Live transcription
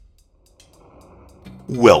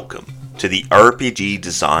Welcome to the RPG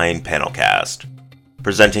Design Panelcast,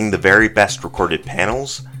 presenting the very best recorded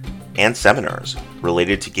panels and seminars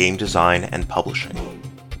related to game design and publishing.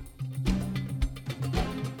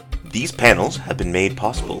 These panels have been made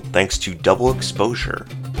possible thanks to Double Exposure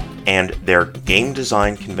and their game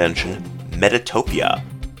design convention, Metatopia,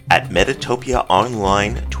 at Metatopia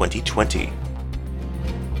Online 2020.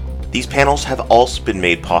 These panels have also been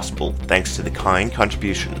made possible thanks to the kind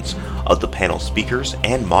contributions of the panel speakers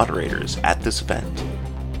and moderators at this event.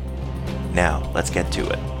 Now, let's get to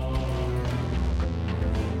it.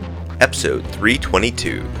 Episode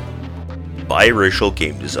 322, Biracial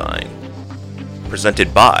Game Design.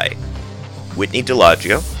 Presented by Whitney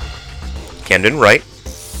Delagio, Camden Wright,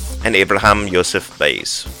 and Abraham Yosef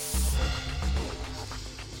Baez.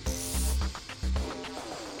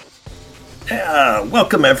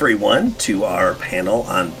 Welcome everyone to our panel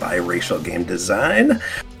on biracial game design.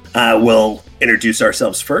 We'll introduce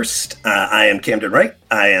ourselves first. I am Camden Wright.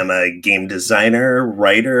 I am a game designer,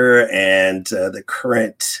 writer, and the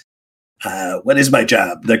current, what is my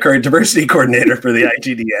job? The current diversity coordinator for the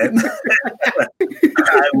IGDN.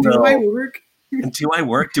 Do I work? Do I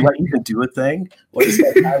work? Do I even do a thing? What is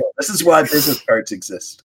that title? This is why business cards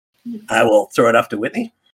exist. I will throw it off to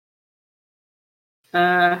Whitney.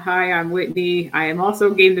 Hi, I'm Whitney. I am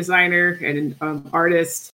also a game designer and an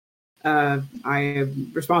artist. I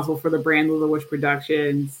am responsible for the brand Little Witch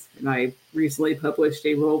Productions, and I recently published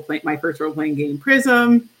my first role-playing game,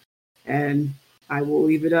 Prism, and I will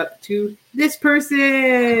leave it up to this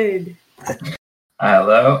person.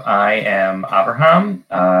 Hello, I am Abraham.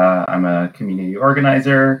 I'm a community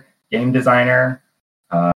organizer, game designer,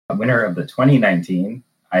 winner of the 2019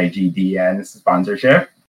 IGDN sponsorship.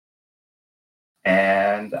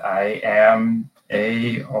 And I am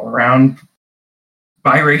a all-around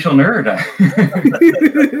biracial nerd.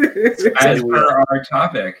 As per our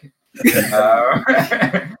topic.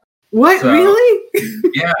 What, really?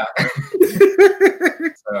 Yeah.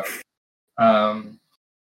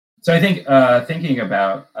 So I think thinking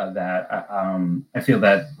about that, I feel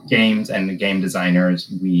that games and the game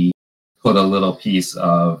designers, we put a little piece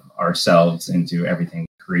of ourselves into everything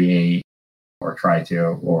we create. Or try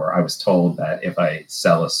to, or I was told that if I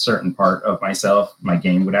sell a certain part of myself, my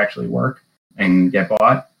game would actually work and get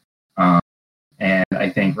bought. And I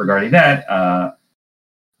think regarding that,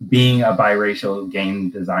 being a biracial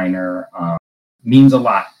game designer means a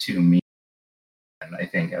lot to me. And I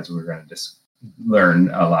think as we're going to just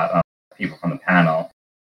learn a lot on people from the panel,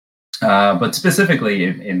 but specifically,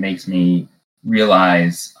 it makes me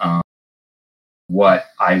realize what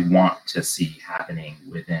I want to see happening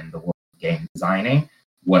within the world game designing,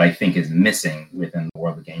 what I think is missing within the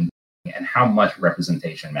world of game designing, and how much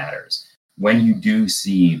representation matters. When you do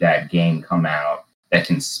see that game come out that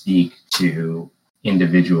can speak to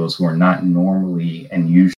individuals who are not normally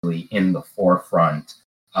and usually in the forefront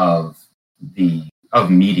of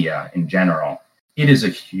media in general, it is a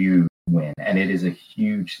huge win, and it is a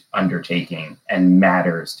huge undertaking and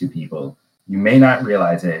matters to people. You may not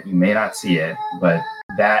realize it, you may not see it, but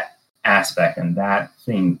that aspect and that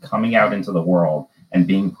thing coming out into the world and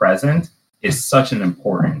being present is such an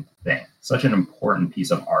important thing, such an important piece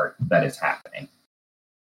of art that is happening.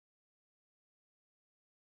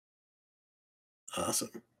 Awesome.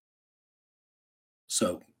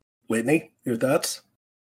 So, Whitney, your thoughts?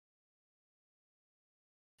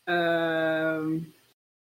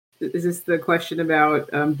 Is this the question about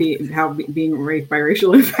being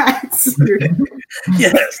biracial impacts?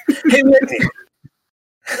 Yes. Hey, Whitney.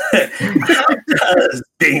 How does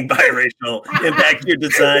being biracial impact your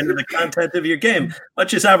design and the content of your game,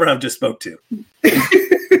 much as Abraham just spoke to?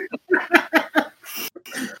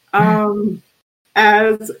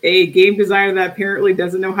 As a game designer that apparently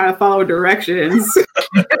doesn't know how to follow directions,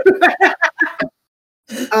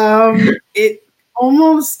 it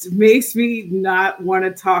almost makes me not want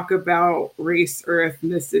to talk about race or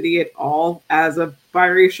ethnicity at all as a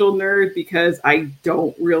biracial nerd, because I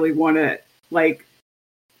don't really want to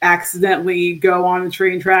accidentally go on the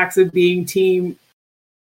train tracks of being team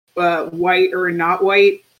white or not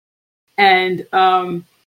white. And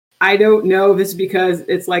I don't know if this is because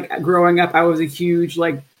it's like growing up, I was a huge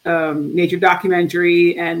nature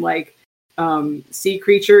documentary and sea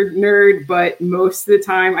creature nerd, but most of the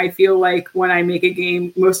time I feel like when I make a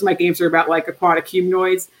game, most of my games are about aquatic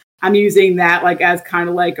humanoids. I'm using that as kind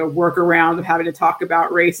of a workaround of having to talk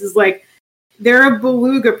about races. They're a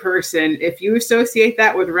beluga person. If you associate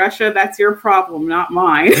that with Russia, that's your problem, not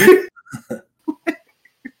mine.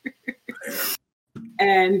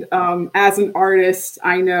 And as an artist,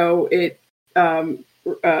 I know it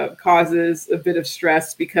causes a bit of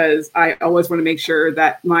stress because I always want to make sure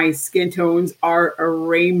that my skin tones are a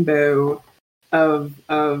rainbow of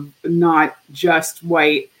not just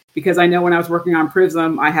white. Because I know when I was working on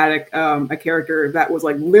Prism, I had a character that was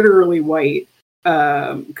like literally white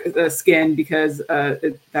skin because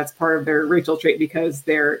that's part of their racial trait because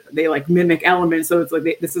they like mimic elements. So it's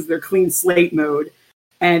like this is their clean slate mode.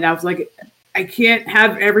 And I was like, I can't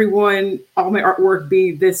have all my artwork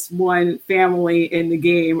be this one family in the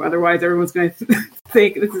game. Otherwise, everyone's going to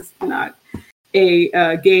think this is not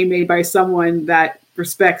a game made by someone that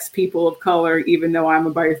respects people of color, even though I'm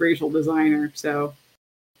a biracial designer. So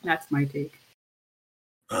that's my take.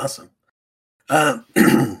 Awesome.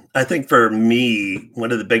 I think for me,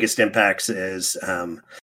 one of the biggest impacts is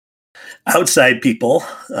outside people,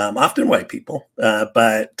 often white people,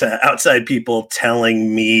 but outside people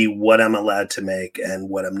telling me what I'm allowed to make and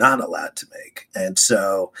what I'm not allowed to make. And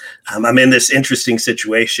so I'm in this interesting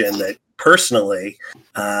situation that personally,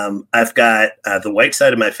 I've got the white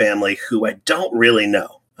side of my family who I don't really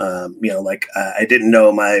know. I didn't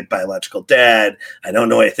know my biological dad. I don't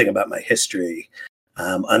know anything about my history.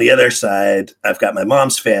 On the other side, I've got my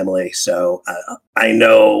mom's family, so I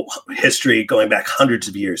know history going back hundreds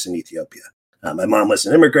of years in Ethiopia. My mom was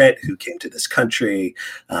an immigrant who came to this country.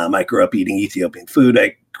 I grew up eating Ethiopian food.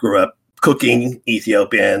 I grew up cooking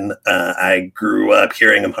Ethiopian. I grew up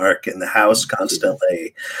hearing Amharic in the house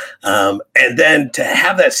constantly. And then to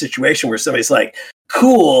have that situation where somebody's like,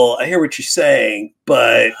 cool, I hear what you're saying,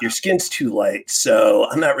 but your skin's too light, so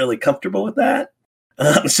I'm not really comfortable with that.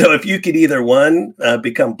 So if you could either one,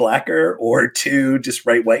 become blacker, or two, just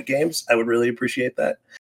write white games, I would really appreciate that.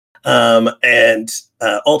 And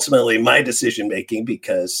ultimately my decision making,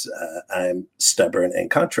 because I'm stubborn and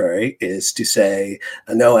contrary, is to say,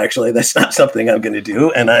 no, actually, that's not something I'm going to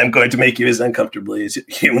do. And I'm going to make you as uncomfortably as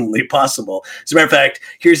humanly possible. As a matter of fact,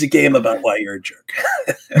 here's a game about why you're a jerk.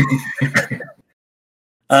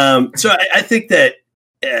 So I think that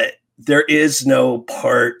there is no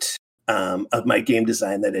part of my game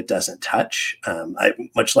design that it doesn't touch.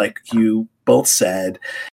 Much like you both said,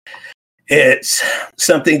 it's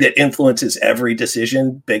something that influences every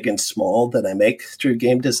decision, big and small, that I make through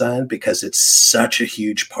game design because it's such a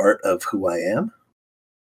huge part of who I am.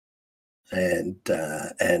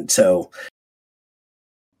 And so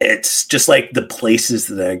it's just like the places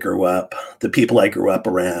that I grew up, the people I grew up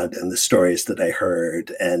around, and the stories that I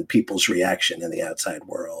heard, and people's reaction in the outside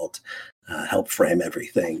world help frame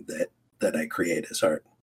everything that I create as art.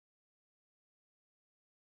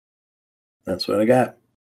 That's what I got.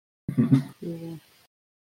 Yeah.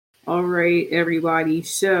 All right, everybody.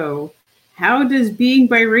 So, how does being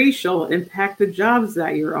biracial impact the jobs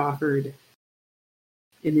that you're offered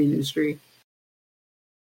in the industry?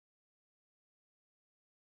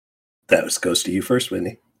 That goes to you first,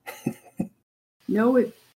 Whitney. No,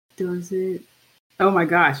 it doesn't. Oh my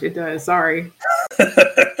gosh, it does. Sorry.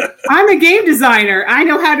 I'm a game designer. I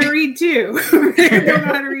know how to read too. I don't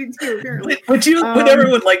know how to read too, apparently. Would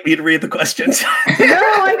everyone like me to read the questions? No,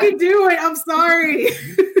 I can do it. I'm sorry.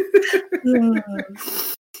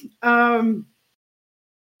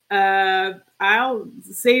 I'll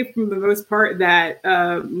say for the most part that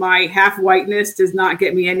my half whiteness does not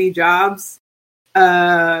get me any jobs.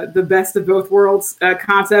 The best of both worlds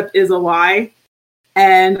concept is a lie.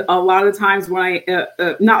 And a lot of times when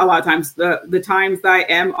not a lot of times, the times that I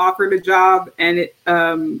am offered a job and it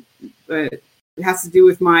has to do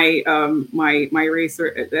with my my race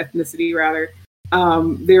or ethnicity rather,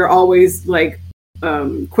 they're always like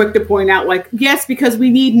quick to point out like, yes, because we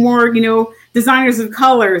need more, designers of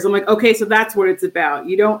colors. I'm like, okay, so that's what it's about.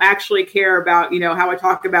 You don't actually care about, how I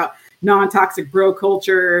talk about non-toxic bro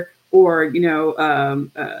culture or, a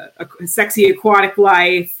sexy aquatic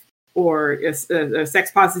life or a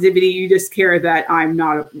sex positivity. You just care that I'm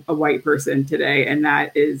not a white person today. And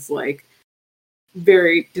that is like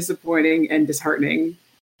very disappointing and disheartening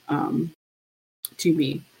to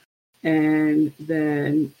me. And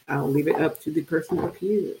then I'll leave it up to the person up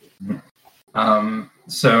here.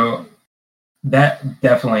 So that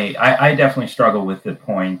definitely, I definitely struggle with the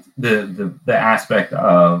point, the aspect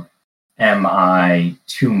of, am I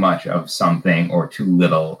too much of something or too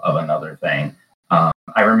little of another thing?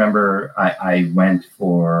 I remember I went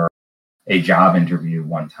for a job interview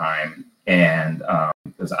one time, and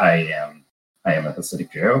because I am a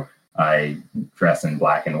Hasidic Jew, I dress in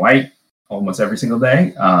black and white almost every single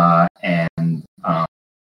day, and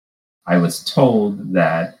I was told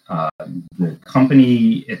that the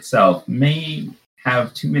company itself may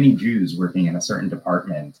have too many Jews working in a certain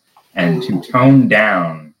department, and to tone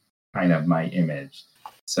down kind of my image.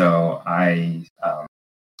 So I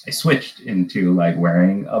switched into like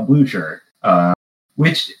wearing a blue shirt,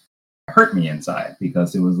 which hurt me inside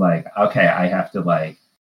because it was like, okay, I have to like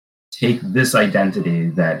take this identity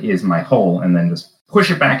that is my whole and then just push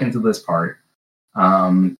it back into this part.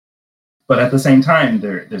 But at the same time,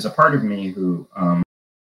 there's a part of me who I'm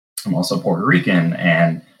also Puerto Rican,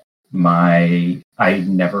 and I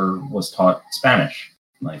never was taught Spanish.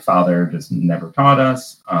 My father just never taught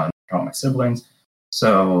us, taught my siblings.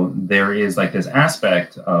 So there is like this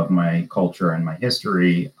aspect of my culture and my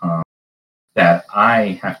history that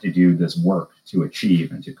I have to do this work to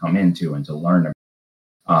achieve and to come into and to learn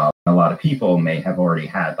about. A lot of people may have already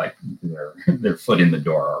had like their foot in the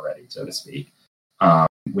door already, so to speak,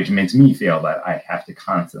 which makes me feel that I have to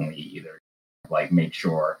constantly either like make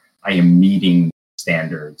sure I am meeting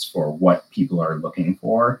standards for what people are looking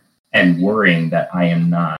for and worrying that I am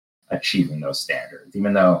not achieving those standards,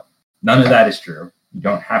 even though none of that is true. You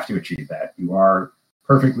don't have to achieve that. You are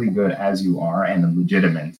perfectly good as you are and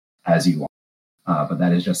legitimate as you are. But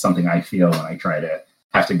that is just something I feel when I try to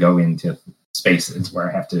have to go into spaces where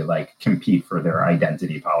I have to like compete for their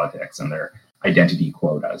identity politics and their identity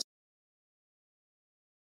quotas.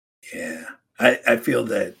 Yeah, I feel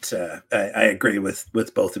that I agree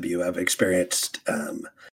with both of you. I've experienced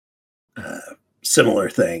similar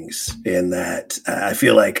things in that I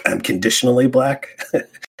feel like I'm conditionally Black.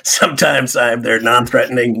 Sometimes I'm their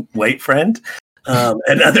non-threatening white friend.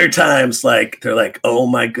 And other times, like, they're like, oh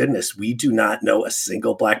my goodness, we do not know a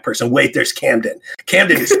single Black person. Wait, there's Camden.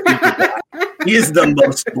 Camden is super Black. He is the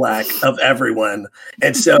most Black of everyone.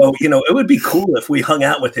 And so, it would be cool if we hung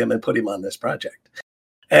out with him and put him on this project.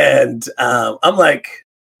 And I'm like,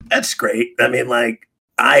 that's great. I mean, like,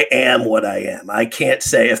 I am what I am. I can't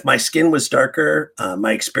say if my skin was darker,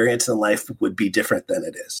 my experience in life would be different than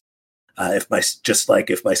it is. If my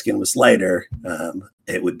skin was lighter,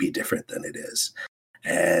 it would be different than it is.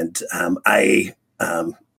 And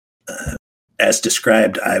as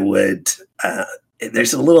described, I would.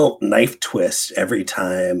 There's a little knife twist every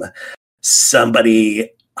time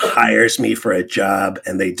somebody hires me for a job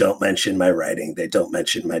and they don't mention my writing, they don't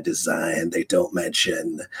mention my design, they don't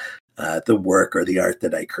mention the work or the art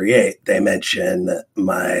that I create. They mention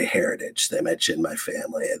my heritage, they mention my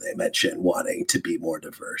family, and they mention wanting to be more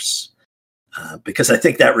diverse. Because I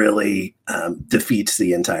think that really defeats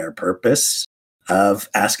the entire purpose of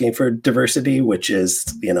asking for diversity, which is,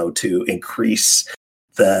 to increase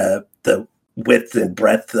the width and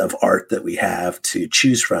breadth of art that we have to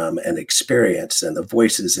choose from and experience, and the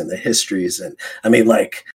voices and the histories. And I mean,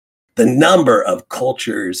 like, the number of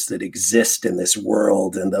cultures that exist in this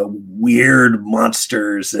world, and the weird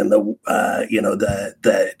monsters, and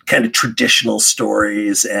the kind of traditional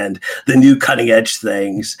stories, and the new cutting edge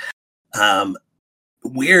things.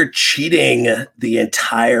 We're cheating the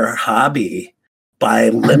entire hobby by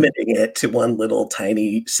limiting it to one little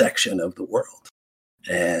tiny section of the world.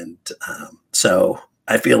 And so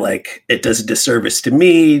I feel like it does a disservice to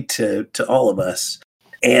me, to all of us,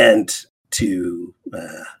 and to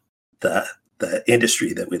the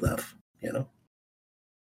industry that we love,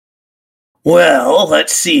 Well,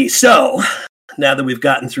 let's see. So now that we've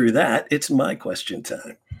gotten through that, it's my question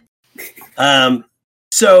time.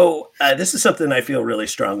 So this is something I feel really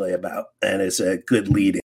strongly about, and is a good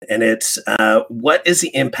lead in. And it's what is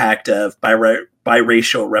the impact of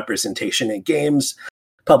biracial representation in games,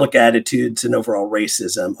 public attitudes, and overall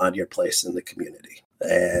racism on your place in the community?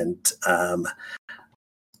 And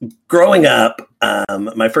growing up,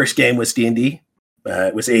 my first game was D&D.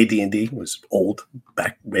 It was AD&D. It was old,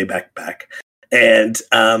 way back. And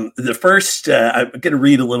the first, I'm going to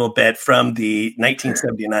read a little bit from the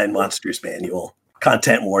 1979 Monsters Manual.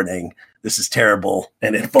 Content warning, this is terrible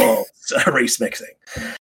and involves race mixing.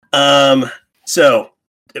 So,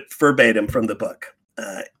 verbatim from the book.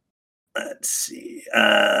 Let's see.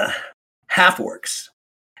 Half-orcs.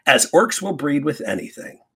 As orcs will breed with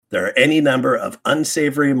anything, there are any number of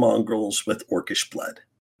unsavory mongrels with orcish blood,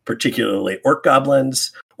 particularly orc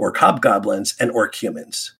goblins, orc hobgoblins, and orc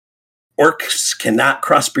humans. Orcs cannot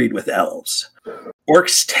crossbreed with elves.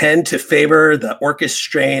 Orcs tend to favor the orcish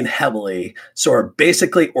strain heavily, so are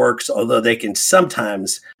basically orcs, although they can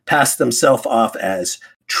sometimes pass themselves off as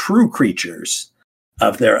true creatures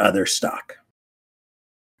of their other stock.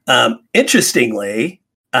 Interestingly,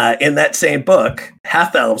 in that same book,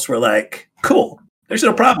 half-elves were like, cool, there's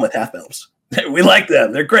no problem with half-elves. We like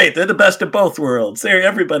them. They're great. They're the best of both worlds.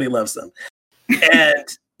 Everybody loves them. And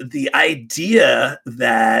the idea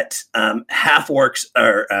that half-elves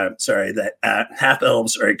are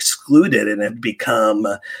excluded and have become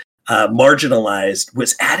marginalized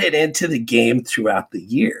was added into the game throughout the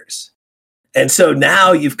years. And so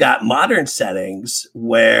now you've got modern settings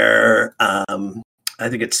where I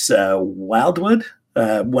think it's Wildwood,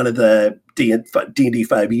 one of the D&D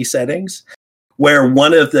 5e settings, where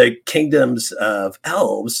one of the kingdoms of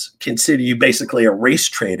elves consider you basically a race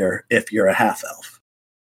traitor if you're a half elf.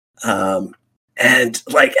 And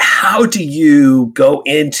like, how do you go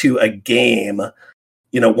into a game,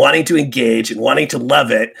 wanting to engage and wanting to love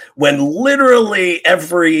it when literally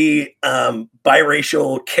every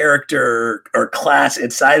biracial character or class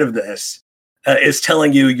inside of this is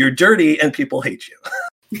telling you you're dirty and people hate you?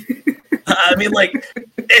 I mean, like,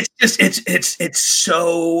 it's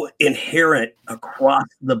so inherent across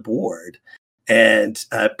the board, and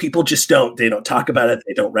people just don't talk about it.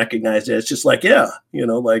 They don't recognize it. It's just like,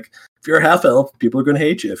 like, if you're a half elf, people are going to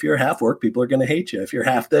hate you. If you're a half orc, people are going to hate you. If you're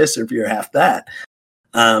half this or if you're half that.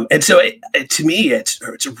 And so to me, it's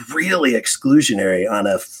really exclusionary on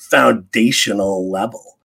a foundational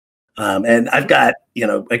level. And I've got,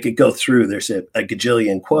 I could go through, there's a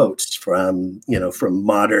gajillion quotes from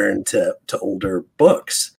modern to older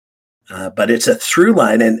books. But it's a through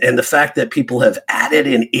line. And the fact that people have added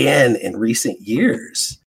in recent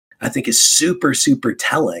years, I think is super, super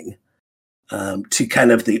telling to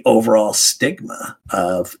kind of the overall stigma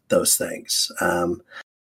of those things.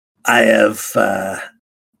 I have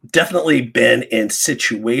definitely been in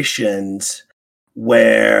situations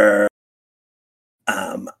where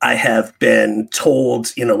I have been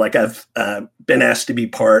told, like I've been asked to be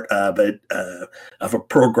part of a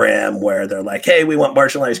program where they're like, hey, we want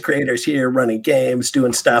marginalized creators here running games,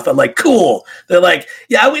 doing stuff. I'm like, cool. They're like,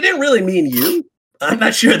 yeah, we didn't really mean you. I'm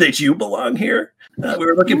not sure that you belong here. We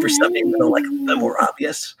were looking for something like a little more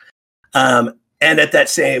obvious. And at that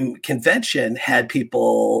same convention had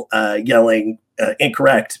people yelling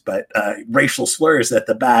incorrect, but racial slurs at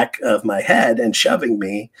the back of my head and shoving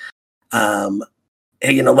me, like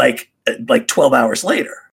 12 hours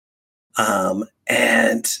later.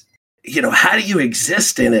 And, how do you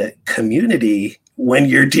exist in a community when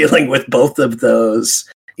you're dealing with both of those,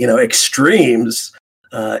 extremes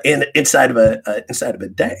inside of a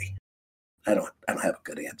day? I don't have a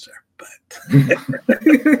good answer, but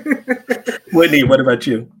Whitney, what about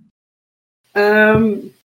you?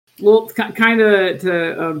 Well, kind of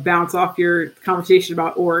to bounce off your conversation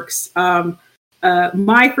about orcs.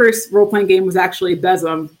 My first role-playing game was actually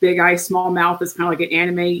Besum. Big Eyes, Small Mouth is kind of like an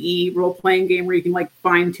anime-y role-playing game where you can like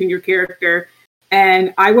fine-tune your character.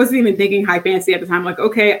 And I wasn't even thinking high fantasy at the time. Like,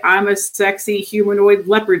 okay, I'm a sexy humanoid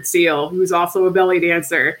leopard seal who's also a belly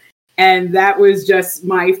dancer. And that was just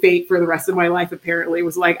my fate for the rest of my life, apparently. It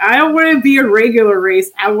was like, I don't want to be a regular race.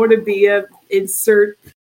 I want to be a insert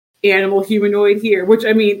animal humanoid here. Which,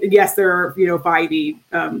 I mean, yes, there are,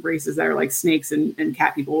 5e races that are like snakes and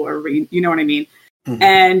cat people, or you know what I mean? Mm-hmm.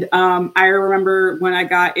 And I remember when I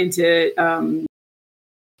got into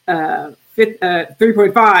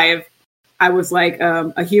 3.5, I was like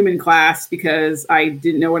a human class because I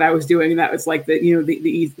didn't know what I was doing. And that was like the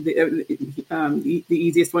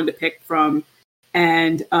easiest one to pick from.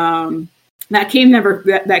 And that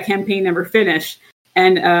campaign never finished.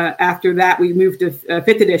 And after that, we moved to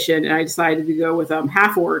 5th edition, and I decided to go with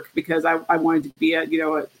half orc because I wanted to be a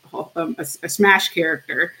Smash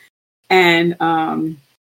character. And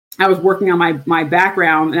I was working on my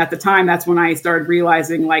background, and at the time, that's when I started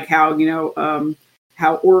realizing like how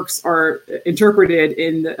how orcs are interpreted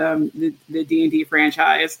in the D&D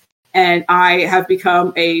franchise. And I have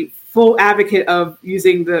become a full advocate of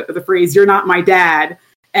using the phrase, "You're not my dad."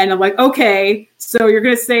 And I'm like, okay, so you're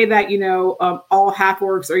going to say that, all half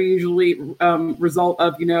orcs are usually result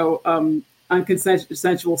of,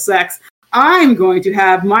 unconsensual sex. I'm going to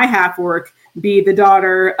have my half orc be the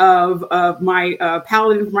daughter of my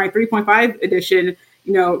paladin from my 3.5 edition,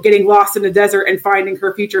 getting lost in the desert and finding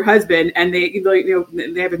her future husband. And they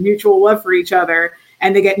have a mutual love for each other,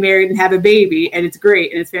 and they get married and have a baby, and it's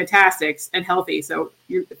great and it's fantastic and healthy. So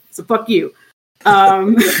fuck you.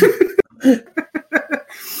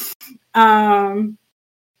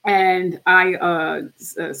 And I,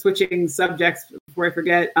 switching subjects before I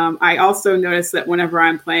forget, I also noticed that whenever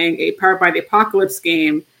I'm playing a Powered by the Apocalypse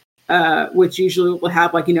game, which usually will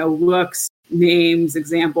have looks, names,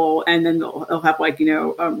 example, and then they'll have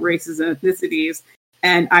races and ethnicities.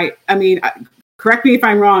 And I mean, correct me if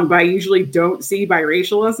I'm wrong, but I usually don't see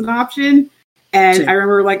biracial as an option. And I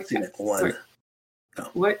remember one. Oh.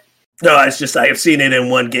 What? No, it's just I have seen it in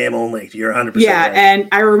one game only. You're 100% yeah, right. And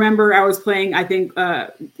I remember I was playing, I think,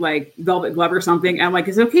 Velvet Glove or something. And I'm like,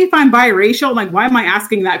 is it okay if I'm biracial? I'm like, why am I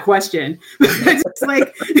asking that question? It's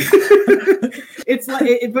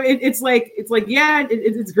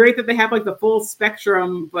great that they have the full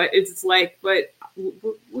spectrum, but it's like, but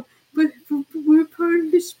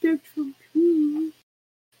respectful too.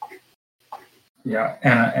 Yeah,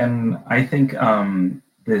 and I think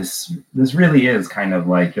this really is kind of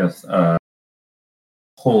like just a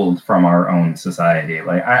hold from our own society.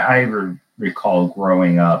 Like I recall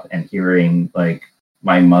growing up and hearing like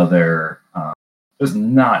my mother was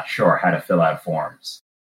not sure how to fill out forms,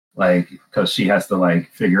 like because she has to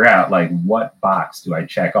like figure out like what box do I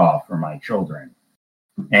check off for my children,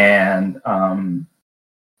 and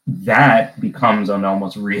that becomes an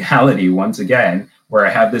almost reality once again, where I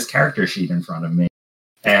have this character sheet in front of me.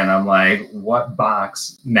 And I'm like, what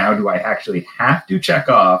box now do I actually have to check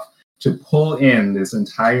off to pull in this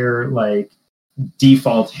entire like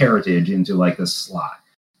default heritage into like this slot?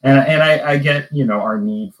 And I get, you know, our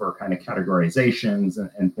need for kind of categorizations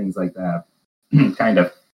and things like that, kind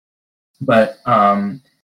of. But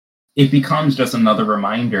it becomes just another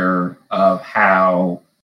reminder of how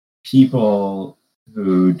people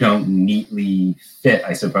who don't neatly fit,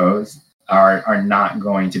 I suppose, are not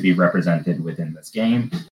going to be represented within this game,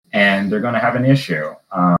 and they're going to have an issue.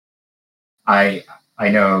 I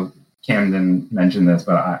know Camden mentioned this,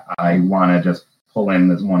 but I want to just pull in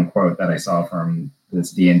this one quote that I saw from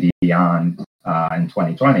this D&D Beyond in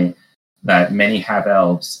 2020, that many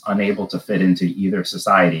half-elves unable to fit into either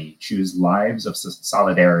society choose lives of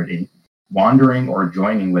solidarity, wandering or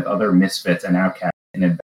joining with other misfits and outcasts in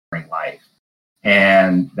adventuring life.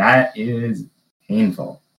 And that is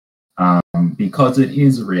painful. Because it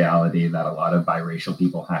is a reality that a lot of biracial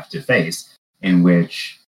people have to face, in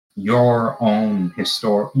which your own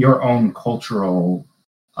cultural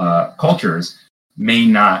cultures may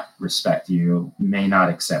not respect you, may not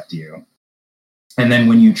accept you. And then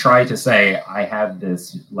when you try to say, I have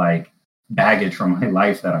this like baggage from my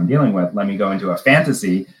life that I'm dealing with, let me go into a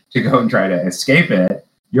fantasy to go and try to escape it,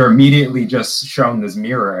 you're immediately just shown this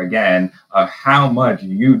mirror again of how much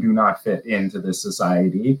you do not fit into this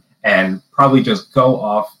society, and probably just go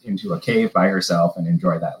off into a cave by yourself and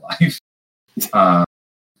enjoy that life.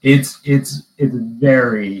 It's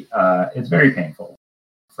very painful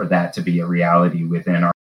for that to be a reality within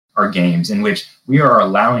our games, in which we are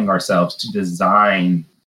allowing ourselves to design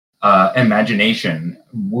imagination,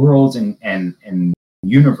 worlds and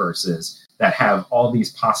universes that have all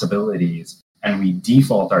these possibilities, and we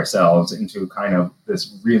default ourselves into kind of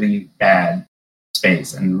this really bad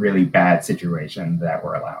space and really bad situation that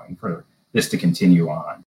we're allowing for this to continue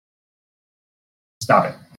on.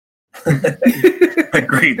 Stop it.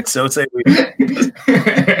 Agreed. So say we.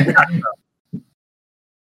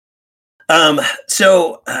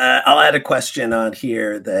 I'll add a question on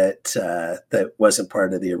here that wasn't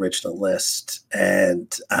part of the original list,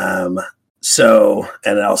 and I'll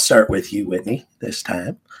start with you, Whitney, this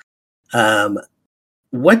time.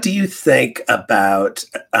 What do you think about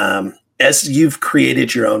as you've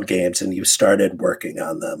created your own games and you've started working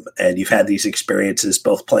on them, and you've had these experiences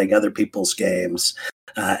both playing other people's games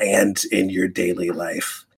and in your daily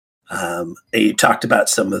life? You talked about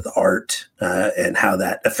some of the art and how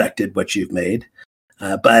that affected what you've made.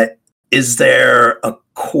 But is there a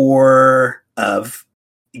core of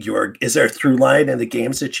is there a through line in the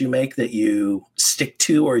games that you make that you stick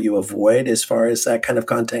to or you avoid as far as that kind of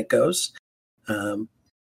content goes?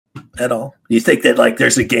 At all? You think that like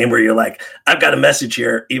there's a game where you're like, I've got a message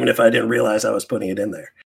here, even if I didn't realize I was putting it in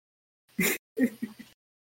there?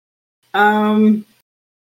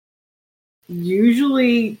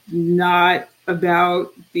 Usually not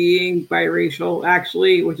about being biracial,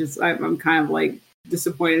 actually, which is I'm kind of like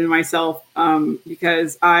disappointed in myself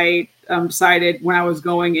because I decided when I was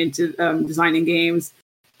going into designing games,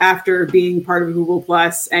 after being part of Google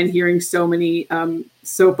Plus and hearing so many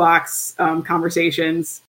soapbox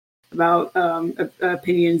conversations about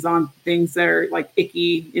opinions on things that are like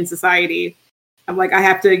icky in society, I'm like, I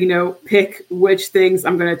have to, pick which things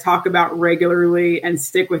I'm going to talk about regularly and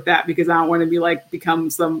stick with that, because I don't want to be like become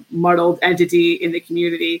some muddled entity in the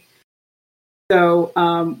community. So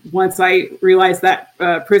once I realized that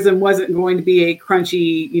Prism wasn't going to be a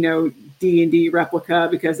crunchy, D&D replica,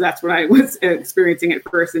 because that's what I was experiencing at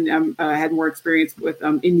first, and had more experience with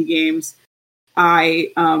indie games,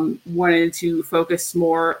 I wanted to focus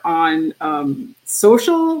more on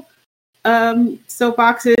social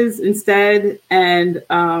soapboxes instead. And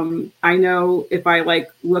I know if I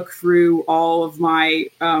look through all of my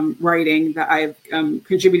writing that I've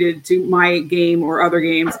contributed to my game or other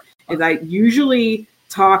games, is I usually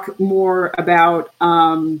talk more about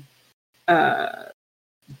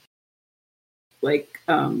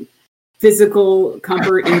physical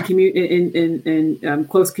comfort in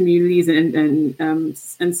close communities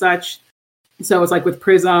and such. So it's like with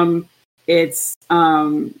Prism, it's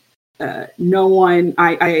no one.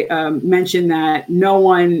 I mentioned that no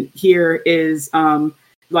one here is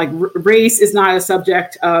race is not a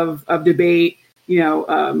subject of debate.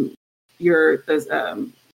 Your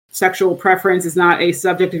sexual preference is not a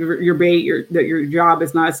subject of your debate. Your job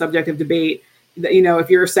is not a subject of debate. If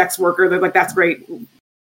you're a sex worker, they're like, that's great.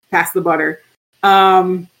 Pass the butter.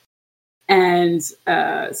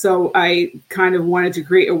 So I kind of wanted to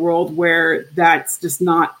create a world where that's just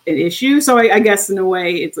not an issue. So I guess in a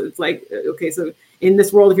way it's like, okay, so in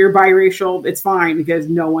this world, if you're biracial, it's fine because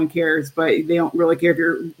no one cares, but they don't really care if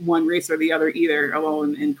you're one race or the other either, although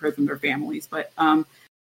in prison or families. But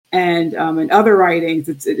in other writings,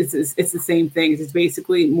 it's the same thing. It's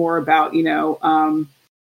basically more about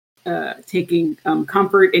taking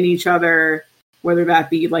comfort in each other, whether that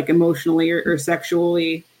be like emotionally or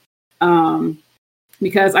sexually.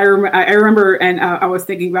 Because I remember, and I was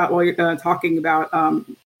thinking about while you're talking about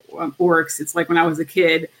orcs. It's like when I was a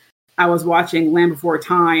kid, I was watching Land Before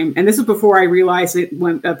Time, and this was before I realized that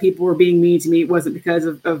when people were being mean to me, it wasn't because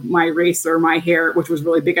of my race or my hair, which was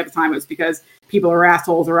really big at the time. It was because people are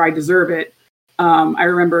assholes or I deserve it. I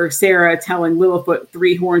remember Sarah telling Littlefoot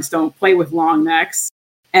 3 horns don't play with long necks.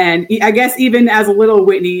 And I guess even as a little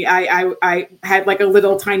Whitney, I had like a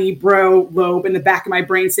little tiny bro lobe in the back of my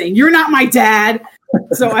brain saying, "You're not my dad."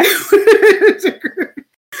 So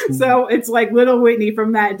so it's like little Whitney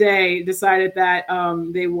from that day decided that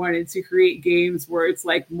they wanted to create games where it's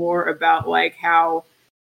like more about like how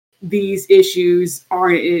these issues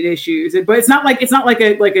aren't issues, but it's not like a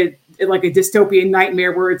dystopian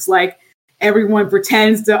nightmare where it's like everyone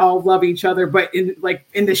pretends to all love each other, but in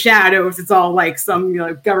the shadows, it's all like some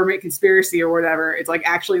government conspiracy or whatever. It's like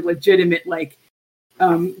actually legitimate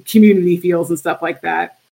community feels and stuff like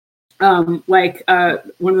that. One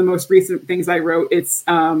of the most recent things I wrote, it's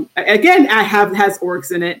again has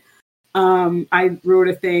orcs in it. I wrote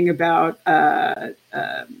a thing about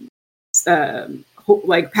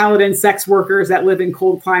like paladin sex workers that live in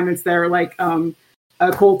cold climates. They're like a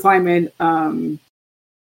cold climate.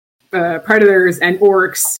 Predators and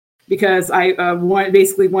orcs, because I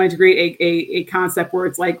basically wanted to create a concept where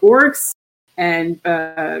it's like orcs and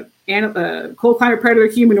cold climate predator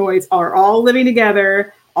humanoids are all living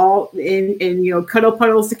together, all in cuddle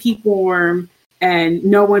puddles to keep warm, and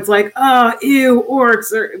no one's like, oh, ew,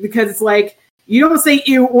 orcs, or because it's like you don't say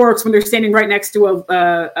ew orcs when they're standing right next to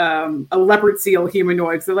a leopard seal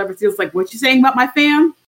humanoid. So the leopard seal's like, what you saying about my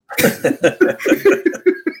fam?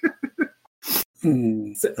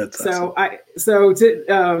 So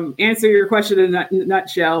to answer your question in a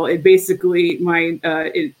nutshell, it basically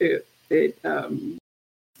it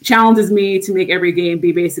challenges me to make every game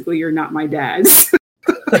be basically "you're not my dad."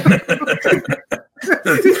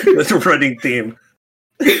 That's a running theme.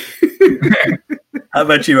 How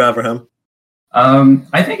about you, Abraham?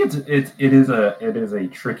 I think it is a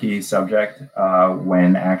tricky subject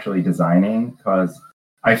when actually designing, because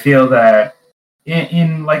I feel that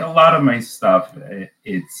in like a lot of my stuff,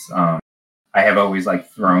 it's I have always like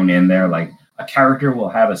thrown in there like a character will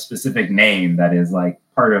have a specific name that is like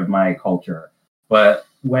part of my culture. But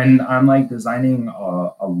when I'm like designing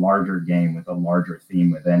a larger game with a larger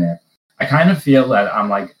theme within it, I kind of feel that I'm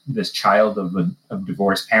like this child of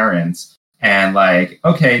divorced parents, and like,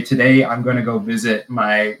 okay, today I'm going to go visit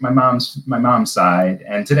my mom's side,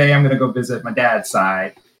 and today I'm going to go visit my dad's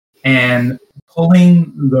side. And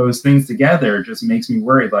pulling those things together just makes me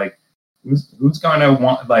worried. Like, who's gonna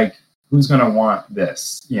want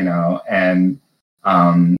this, And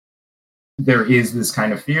there is this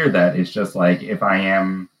kind of fear that it's just like if I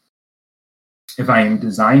am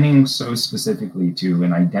designing so specifically to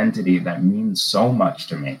an identity that means so much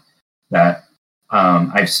to me, that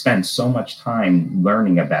I've spent so much time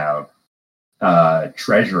learning about,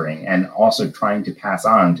 treasuring, and also trying to pass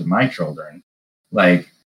on to my children, like,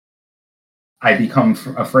 I become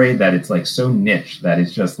afraid that it's like so niche that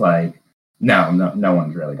it's just like, no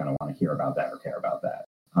one's really going to want to hear about that or care about that.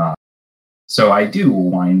 So I do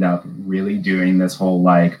wind up really doing this whole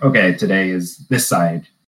like, okay, today is this side's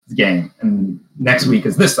game and next week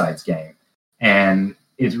is this side's game. And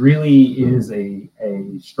it really is a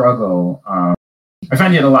struggle. I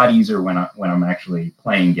find it a lot easier when I'm actually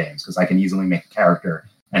playing games, because I can easily make a character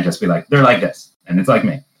and just be like, they're like this and it's like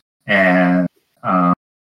me. And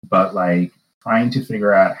but like, trying to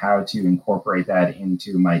figure out how to incorporate that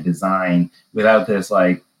into my design without this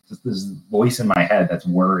like this voice in my head that's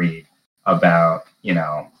worried about,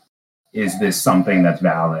 is this something that's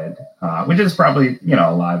valid? Which is probably,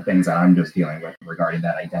 a lot of things that I'm just dealing with regarding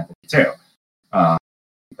that identity too.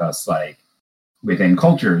 Because like within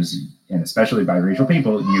cultures, and especially biracial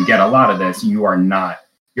people, you get a lot of this, you're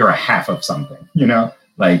a half of something,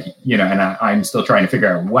 like, you know, and I'm still trying to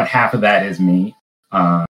figure out what half of that is me.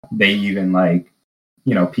 They even, like,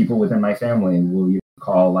 you know, people within my family will even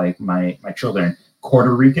call, like, my children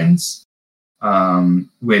Puerto Ricans,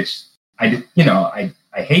 which I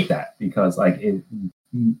hate that, because, like, it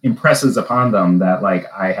impresses upon them that, like,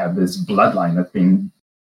 I have this bloodline that's being,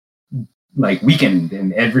 like, weakened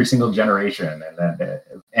in every single generation,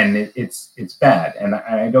 and it's bad. And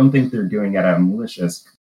I don't think they're doing it out of malicious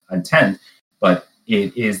intent, but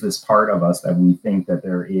it is this part of us that we think that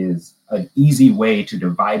there is an easy way to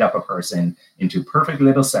divide up a person into perfect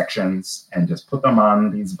little sections and just put them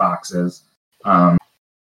on these boxes.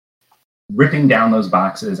 Ripping down those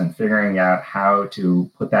boxes and figuring out how to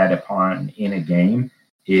put that upon in a game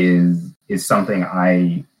is something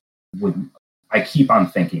I keep on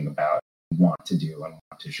thinking about, want to do, and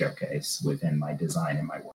want to showcase within my design and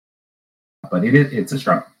my work. But it's a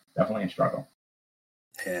struggle, definitely a struggle.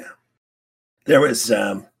 Yeah. There was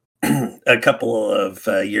a couple of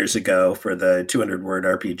years ago for the 200-word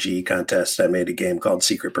RPG contest, I made a game called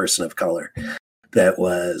Secret Person of Color that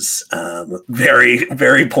was very,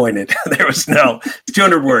 very pointed. There was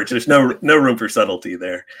 200 words. There's no room for subtlety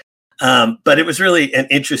there. But it was really an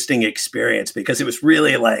interesting experience because it was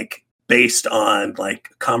really, like, based on,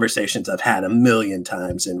 like, conversations I've had a million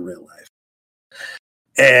times in real life.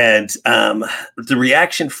 And the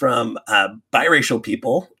reaction from biracial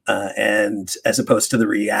people, and as opposed to the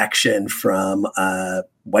reaction from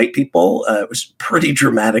white people, was pretty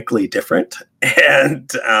dramatically different.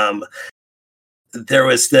 And there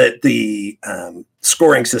was the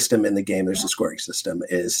scoring system in the game. There's a scoring system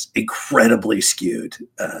is incredibly skewed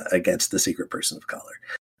against the secret person of color,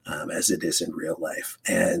 as it is in real life.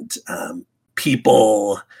 And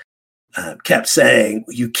people kept saying,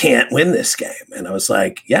 you can't win this game. And I was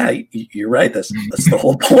like, yeah, you're right. That's the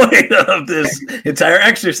whole point of this entire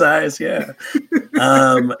exercise. Yeah.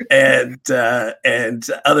 And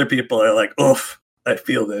other people are like, oof, I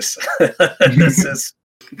feel this.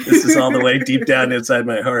 This is all the way deep down inside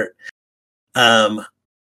my heart. And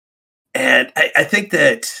I think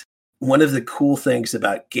that one of the cool things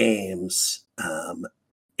about games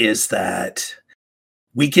is that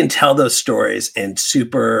we can tell those stories in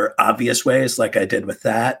super obvious ways, like I did with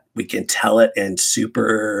that. We can tell it in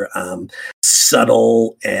super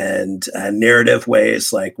subtle and narrative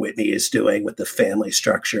ways, like Whitney is doing with the family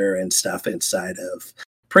structure and stuff inside of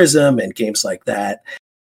Prism and games like that.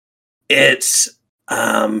 It's,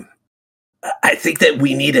 I think that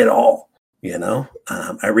we need it all, you know,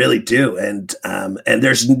 I really do. And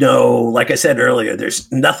there's no, like I said earlier,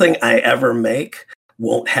 there's nothing I ever make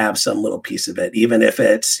won't have some little piece of it, even if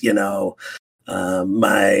it's,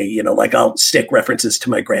 like I'll stick references to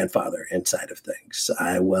my grandfather inside of things.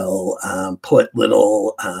 I will put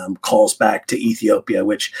little calls back to Ethiopia,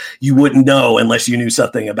 which you wouldn't know unless you knew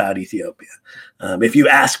something about Ethiopia. If you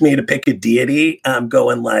ask me to pick a deity, I'm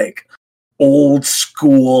going like old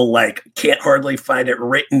school, like can't hardly find it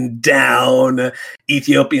written down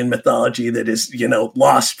Ethiopian mythology that is,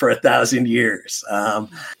 lost for 1,000 years.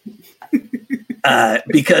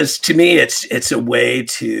 Because to me, it's a way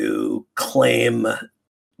to claim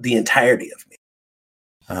the entirety of me.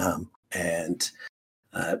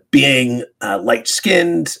 Being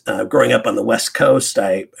light-skinned, growing up on the West Coast,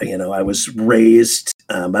 I was raised.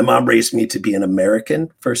 My mom raised me to be an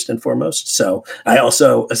American first and foremost. So I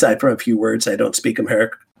also, aside from a few words, I don't speak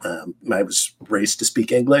Amharic. I was raised to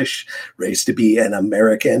speak English, raised to be an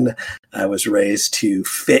American. I was raised to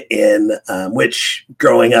fit in, which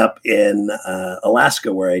growing up in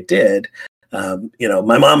Alaska, where I did,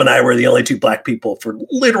 my mom and I were the only two Black people for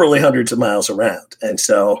literally hundreds of miles around. And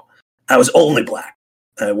so I was only Black.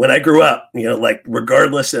 When I grew up,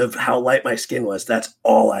 regardless of how light my skin was, that's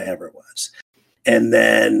all I ever was. And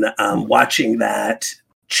then watching that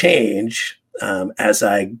change as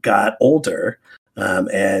I got older,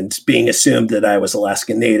 and being assumed that I was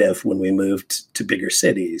Alaskan Native when we moved to bigger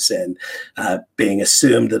cities, and being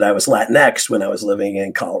assumed that I was Latinx when I was living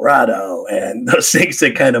in Colorado, and those things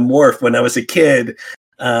that kind of morph. When I was a kid,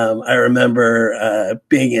 I remember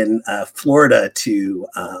being in Florida to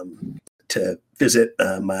visit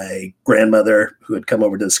my grandmother, who had come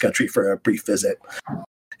over to this country for a brief visit,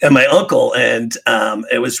 and my uncle. And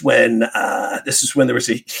it was when there was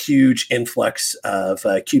a huge influx of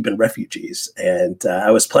Cuban refugees. And I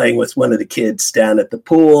was playing with one of the kids down at the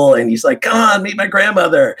pool, and he's like, "Come on, meet my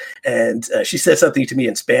grandmother." And she said something to me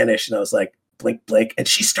in Spanish, and I was like, blink, blink. And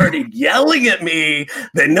she started yelling at me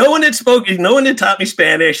that no one had taught me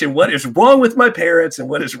Spanish, and what is wrong with my parents, and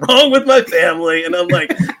what is wrong with my family. And I'm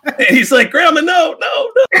like, and he's like, "Grandma, no.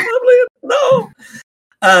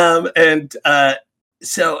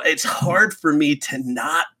 so it's hard for me to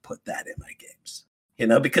not put that in my games,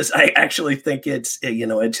 because I actually think it's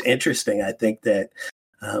interesting. I think that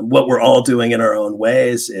what we're all doing in our own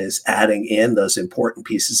ways is adding in those important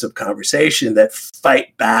pieces of conversation that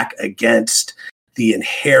fight back against the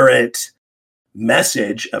inherent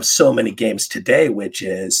message of so many games today, which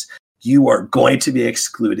is you are going to be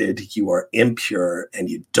excluded, you are impure, and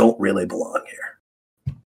you don't really belong here.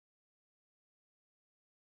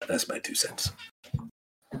 That's my 2 cents.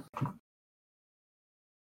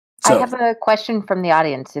 I have a question from the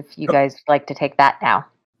audience if you guys would like to take that now.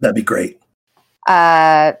 That'd be great.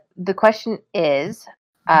 The question is,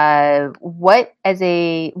 what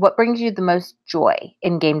brings you the most joy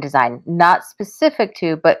in game design? Not specific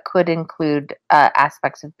to, but could include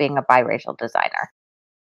aspects of being a biracial designer.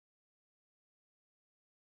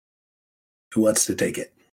 Who wants to take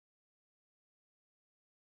it?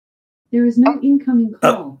 There is no incoming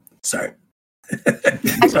call. Oh, sorry.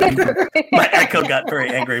 Sorry. My echo got very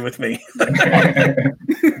angry with me. I'm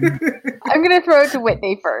going to throw it to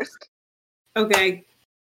Whitney first. Okay.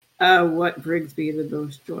 What brings me the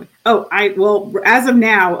most joy? As of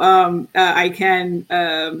now, I can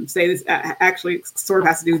say this actually sort of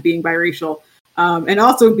has to do with being biracial, and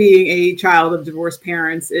also being a child of divorced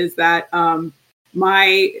parents, is that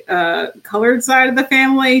my colored side of the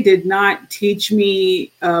family did not teach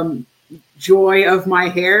me joy of my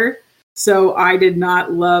hair. So I did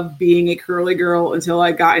not love being a curly girl until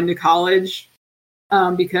I got into college,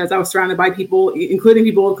 because I was surrounded by people, including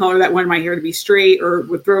people of color, that wanted my hair to be straight or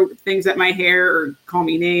would throw things at my hair or call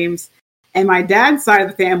me names. And my dad's side of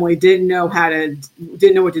the family didn't know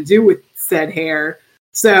what to do with said hair.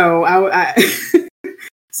 So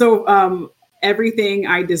everything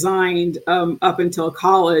I designed up until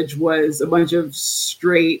college was a bunch of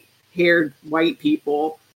straight-haired white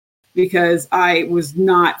people, because I was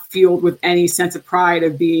not fueled with any sense of pride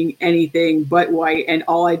of being anything but white. And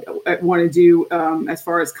all I want to do as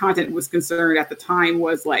far as content was concerned at the time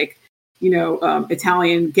was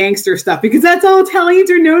Italian gangster stuff, because that's all Italians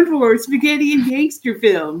are known for, spaghetti and gangster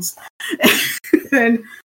films. And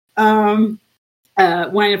when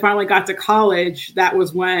I finally got to college, that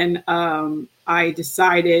was when I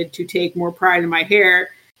decided to take more pride in my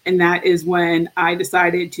hair. And that is when I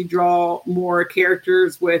decided to draw more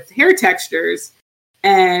characters with hair textures.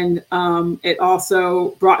 And it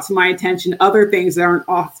also brought to my attention other things that aren't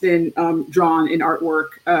often drawn in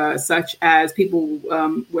artwork, such as people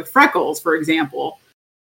with freckles, for example.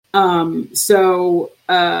 Being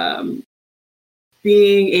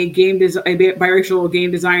a biracial game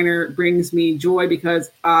designer brings me joy, because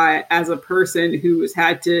I, as a person who has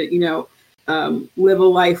had to, live a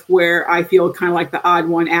life where I feel kind of like the odd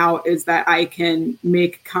one out, is that I can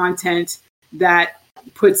make content that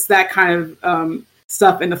puts that kind of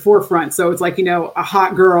stuff in the forefront. So it's like, a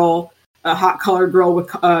hot girl, a hot colored girl with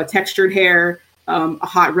textured hair, a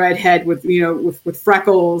hot redhead with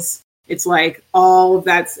freckles. It's like all of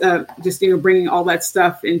that's just, bringing all that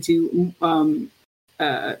stuff into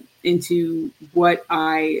what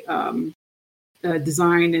I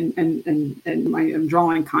design and my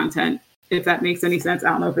drawing content. If that makes any sense. I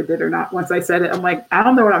don't know if it did or not. Once I said it, I'm like, I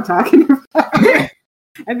don't know what I'm talking about. I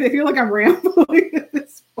feel like I'm rambling at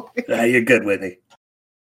this point. You're good, Whitney.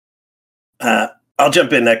 I'll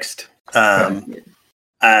jump in next.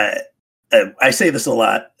 I say this a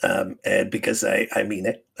lot, and because I mean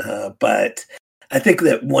it, but I think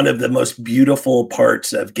that one of the most beautiful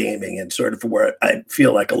parts of gaming, and sort of where I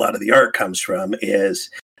feel like a lot of the art comes from, is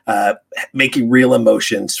making real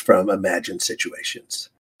emotions from imagined situations.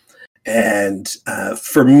 And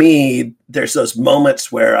for me, there's those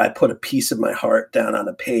moments where I put a piece of my heart down on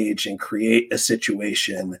a page and create a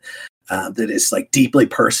situation that is like deeply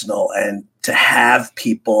personal, and to have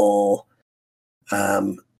people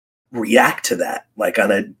react to that, like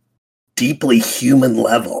on a deeply human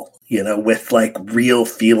level, with like real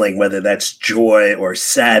feeling, whether that's joy or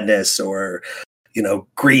sadness or,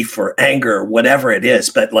 grief or anger, whatever it is,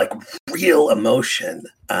 but like real emotion,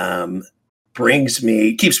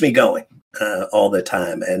 keeps me going all the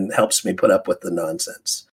time, and helps me put up with the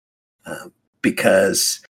nonsense,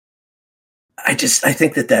 because I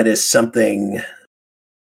think that is something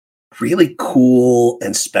really cool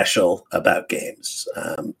and special about games.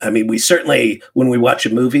 We certainly, when we watch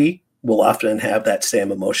a movie, we'll often have that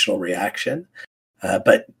same emotional reaction,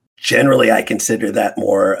 but generally I consider that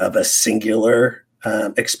more of a singular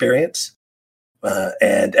experience.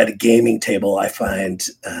 And at a gaming table, I find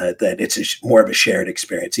that it's more of a shared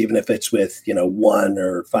experience, even if it's with, 1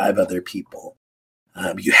 or 5 other people.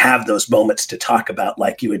 You have those moments to talk about,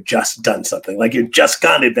 like you had just done something, like you'd just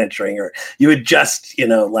gone adventuring, or you had just,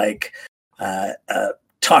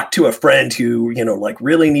 talk to a friend who, like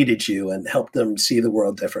really needed you and help them see the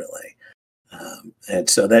world differently. And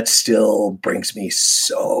so that still brings me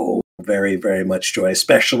so very, very much joy,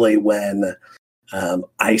 especially when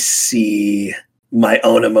I see my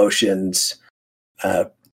own emotions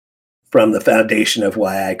from the foundation of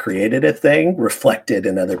why I created a thing reflected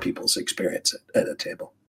in other people's experience at a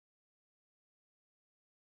table.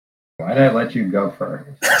 Why did I let you go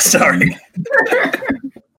first? Sorry.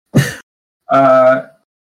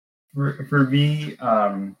 For me,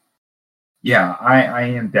 yeah, I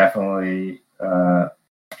am definitely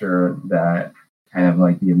after that kind of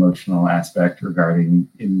like the emotional aspect regarding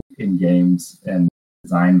in games and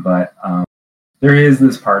design, but there is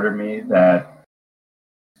this part of me that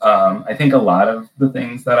I think a lot of the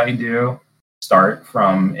things that I do start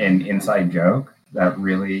from an inside joke that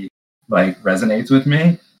really like resonates with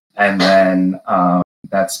me, and then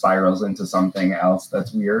that spirals into something else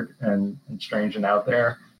that's weird and strange and out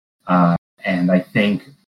there. And I think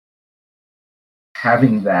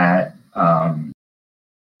having that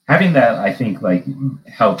I think like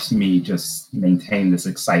helps me just maintain this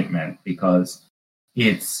excitement, because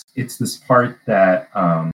it's this part that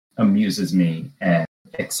amuses me and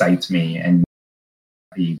excites me and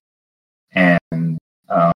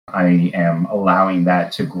I am allowing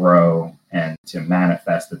that to grow and to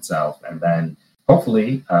manifest itself, and then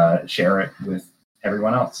hopefully share it with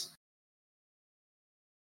everyone else.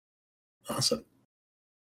 Awesome.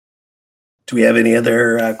 Do we have any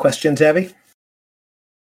other questions, Abby?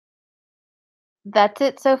 That's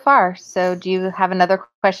it so far. So do you have another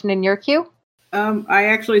question in your queue? I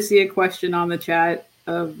actually see a question on the chat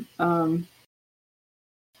of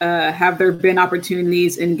have there been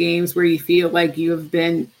opportunities in games where you feel like you have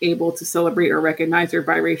been able to celebrate or recognize your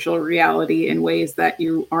biracial reality in ways that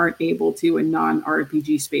you aren't able to in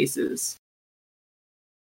non-RPG spaces?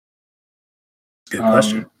 Good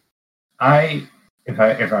question. If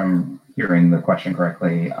I'm hearing the question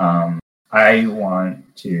correctly, I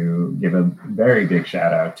want to give a very big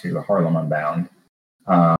shout out to Harlem Unbound,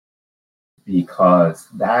 because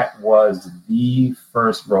that was the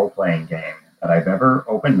first role-playing game that I've ever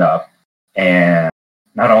opened up, and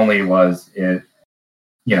not only was it,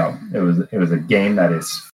 it was a game that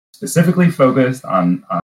is specifically focused on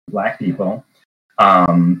Black people.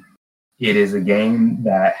 It is a game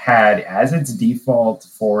that had as its default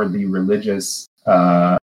for the religious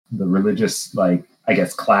like, I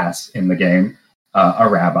guess, class in the game, a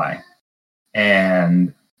rabbi.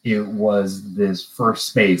 And it was this first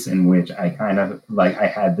space in which I kind of like, I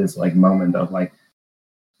had this like moment of like,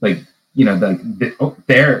 there's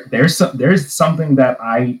something that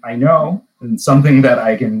I know and something that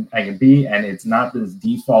I can be, and it's not this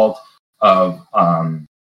default of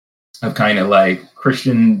kind of like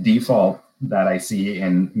Christian default that I see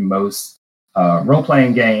in most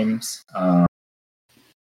role-playing games.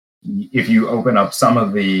 If you open up some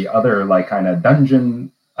of the other like kind of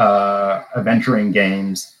dungeon adventuring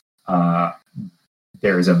games,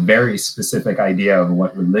 there is a very specific idea of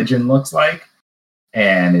what religion looks like,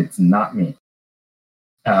 and it's not me.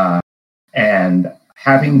 And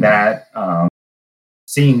having that,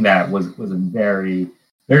 seeing that was a very,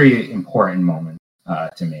 very important moment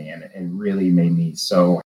to me, and it really made me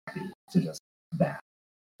so happy to just that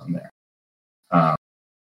from there.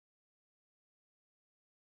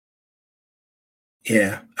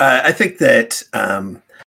 Yeah, I think that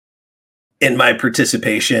in my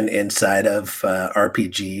participation inside of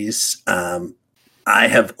RPGs, I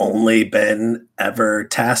have only been ever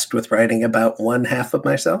tasked with writing about one half of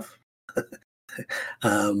myself.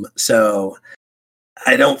 So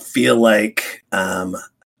I don't feel like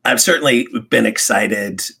I've certainly been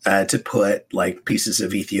excited to put like pieces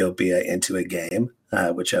of Ethiopia into a game,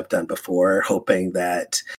 which I've done before, hoping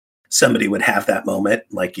that somebody would have that moment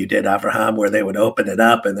like you did, Avraham, where they would open it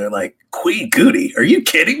up and they're like, Queen Goody, are you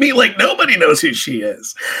kidding me? Like, nobody knows who she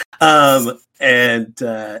is. And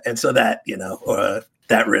so that,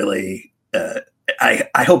 that really,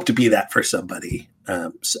 I hope to be that for somebody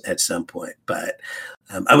at some point. But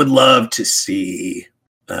I would love to see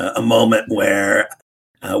a moment where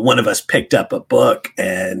one of us picked up a book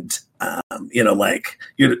and, like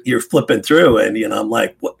you're flipping through and, I'm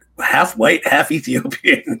like, what? Half white, half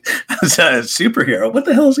Ethiopian as a superhero. What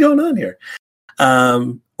the hell is going on here?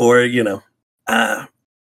 I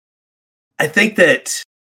think that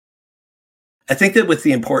with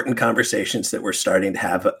the important conversations that we're starting to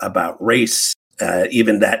have about race,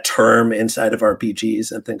 even that term inside of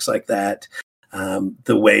RPGs and things like that,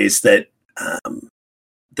 the ways that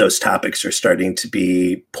those topics are starting to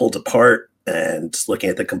be pulled apart and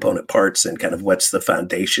looking at the component parts and kind of what's the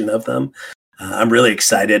foundation of them. I'm really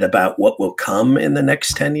excited about what will come in the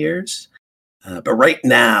next 10 years. But right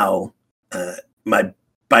now, my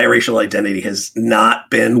biracial identity has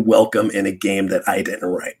not been welcome in a game that I didn't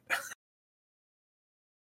write.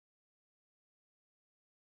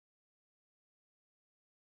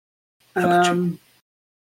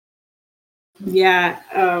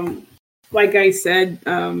 Like I said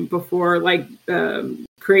before,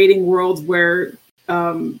 creating worlds where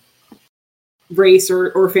race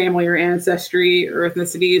or family or ancestry or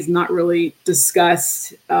ethnicity is not really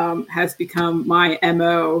discussed has become my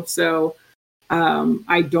MO. So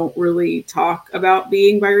I don't really talk about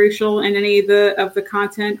being biracial in any of the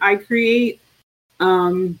content I create.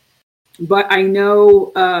 But I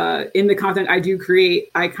know in the content I do create,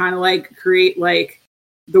 I kind of create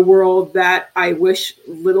the world that I wish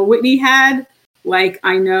Little Whitney had.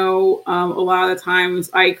 I know a lot of the times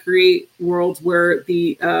I create worlds where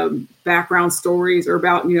the background stories are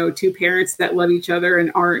about, two parents that love each other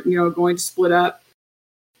and aren't, going to split up.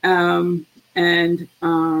 I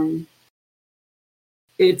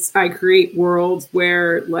create worlds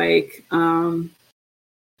where bringing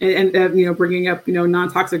up,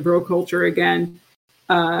 non-toxic bro culture again.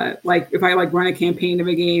 If I run a campaign of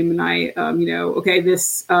a game and I,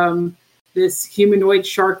 this humanoid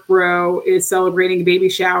shark bro is celebrating a baby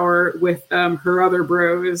shower with her other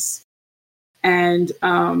bros. And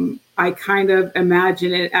I kind of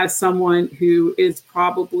imagine it as someone who is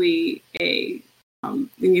probably could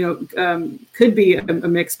be a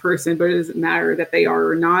mixed person, but it doesn't matter that they are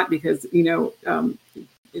or not because,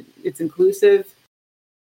 it's inclusive.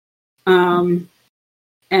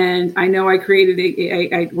 And I know I created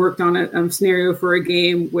I worked on a scenario for a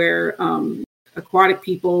game where aquatic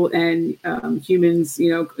people and humans,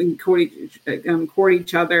 court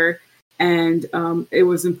each other. And it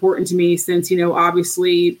was important to me since,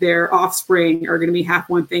 obviously their offspring are going to be half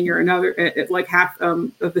one thing or another, half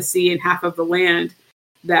of the sea and half of the land,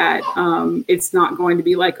 that it's not going to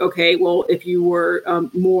be okay, well, if you were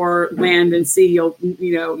more land than sea, your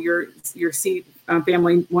sea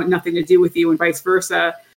family want nothing to do with you and vice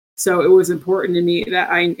versa. So it was important to me that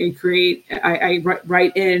I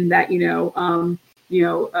write in that,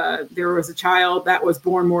 there was a child that was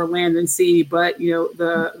born more land than sea, but,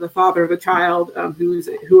 the father of the child who is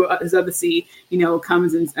of the sea,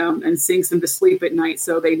 comes and sings them to sleep at night.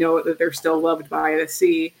 So they know that they're still loved by the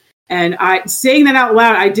sea. And saying that out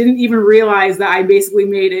loud, I didn't even realize that I basically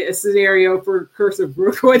made it a scenario for Curse of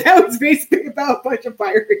Brookwood that was basically about a bunch of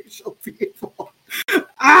biracial people.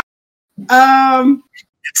 It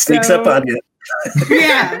sneaks up on you.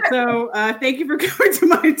 Yeah. So thank you for coming to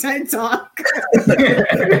my TED Talk.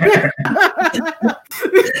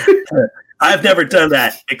 I've never done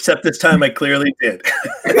that, except this time I clearly did.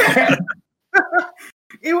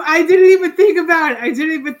 I didn't even think about it.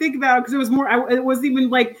 Because it was more. It wasn't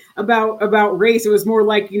even about race. It was more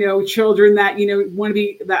children that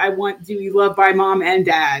I want to be loved by mom and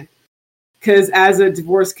dad. Because as a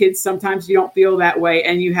divorced kid, sometimes you don't feel that way,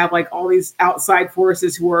 and you have all these outside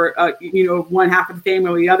forces who are one half of the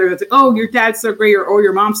family or the other. That's oh, your dad's so great, or oh,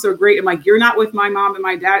 your mom's so great. I'm you're not with my mom and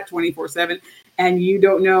my dad 24/7, and you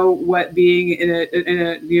don't know what being in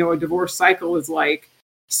a divorce cycle is like.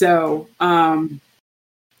 So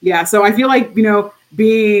yeah, so I feel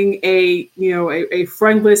being a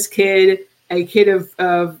friendless kid, a kid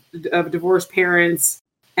of divorced parents,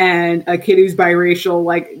 and a kid who's biracial,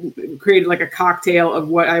 created a cocktail of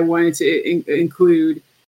what I wanted to include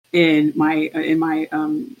in my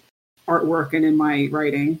artwork and in my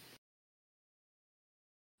writing.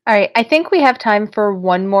 All right, I think we have time for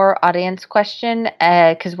one more audience question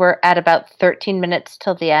because we're at about 13 minutes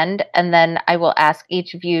till the end, and then I will ask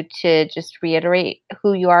each of you to just reiterate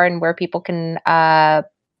who you are and where people can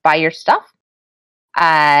buy your stuff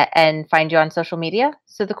and find you on social media.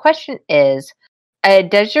 So the question is,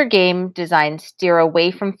 does your game design steer away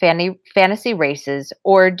from fantasy races,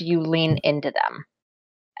 or do you lean into them?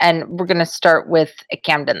 And we're going to start with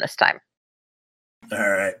Camden this time. All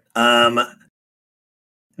right.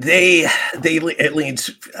 It leans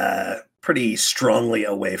pretty strongly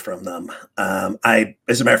away from them.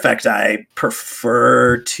 As a matter of fact, I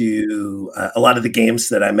prefer to a lot of the games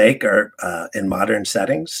that I make are in modern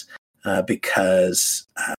settings because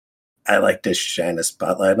I like to shine a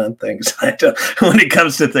spotlight on things. When it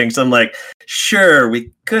comes to things, I'm sure,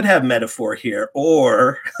 we could have metaphor here,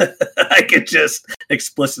 or I could just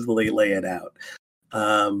explicitly lay it out.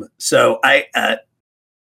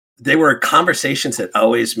 There were conversations that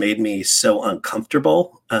always made me so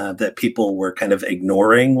uncomfortable that people were kind of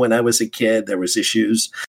ignoring when I was a kid. There was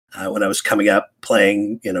issues when I was coming up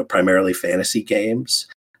playing, primarily fantasy games.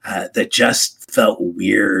 that just felt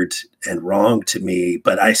weird and wrong to me,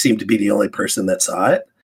 but I seemed to be the only person that saw it.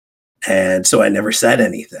 And so I never said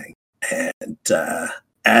anything. And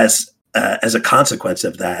as a consequence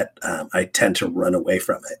of that, I tend to run away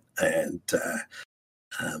from it and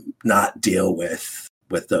not deal with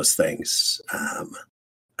those things.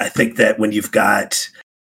 I think that when you've got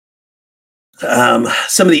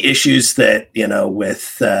some of the issues that,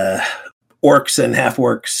 with orcs and half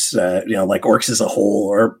orcs, like orcs as a whole,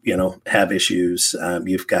 or, have issues.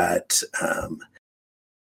 You've got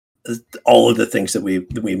all of the things that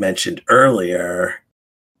we mentioned earlier,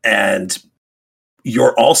 and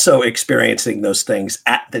you're also experiencing those things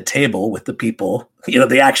at the table with the people,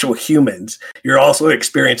 the actual humans. You're also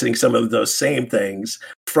experiencing some of those same things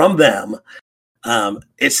from them.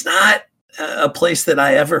 It's not a place that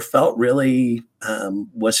I ever felt really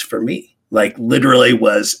was for me. Like literally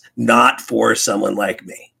was not for someone like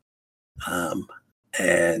me.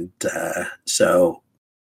 So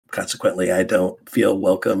consequently, I don't feel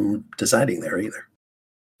welcome designing there either.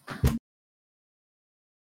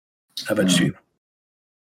 How about you?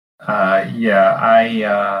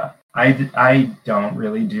 Yeah, I don't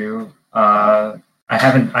really do. I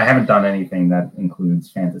haven't done anything that includes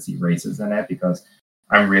fantasy races in it because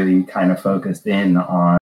I'm really kind of focused in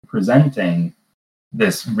on presenting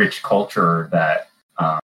this rich culture that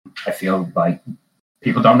I feel like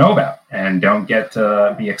people don't know about and don't get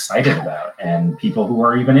to be excited about. And people who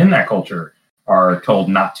are even in that culture are told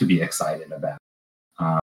not to be excited about.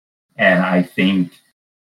 And I think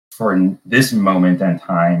for this moment in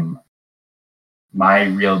time, my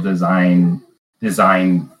real design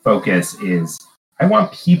focus is I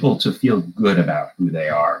want people to feel good about who they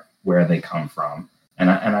are, where they come from. And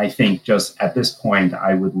I think just at this point,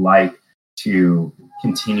 I would like to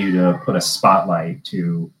continue to put a spotlight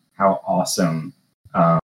to how awesome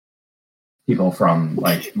people from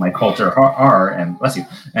like my culture are, and bless you,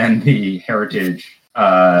 and the heritage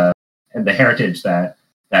that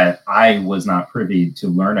I was not privy to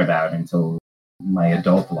learn about until my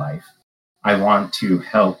adult life. I want to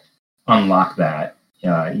help unlock that,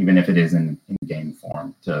 even if it is in game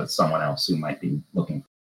form, to someone else who might be looking.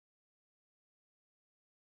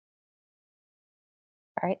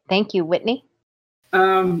 All right. Thank you, Whitney.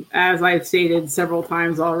 As I've stated several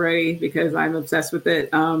times already, because I'm obsessed with it,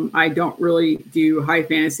 I don't really do high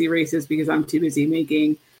fantasy races because I'm too busy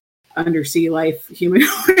making undersea life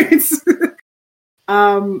humanoids.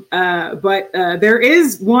 But there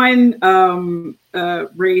is one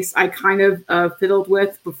race I kind of fiddled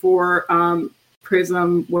with before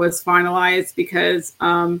Prism was finalized because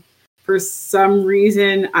for some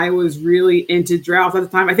reason I was really into Drow at the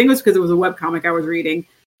time. I think it was because it was a webcomic I was reading.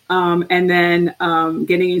 And then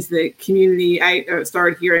getting into the community, I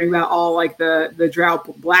started hearing about all like the Drow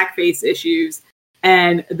blackface issues,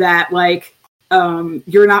 and that like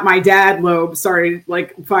 "You're Not My Dad" lobe started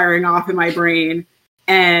like firing off in my brain.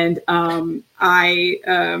 And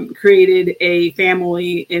I created a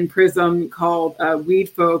family in Prism called Weed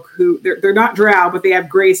Folk, who they're not Drow, but they have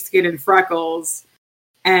gray skin and freckles.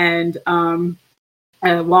 And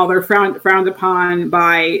while they're frowned upon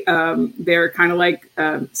by their kind of like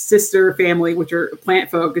sister family, which are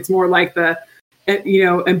plant folk, it's more like the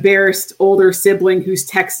embarrassed older sibling who's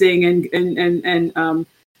texting and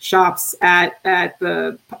shops at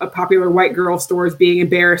the popular white girl stores being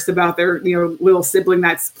embarrassed about their little sibling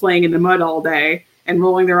that's playing in the mud all day and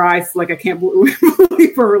rolling their eyes like I can't believe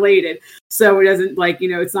we're related. So it doesn't like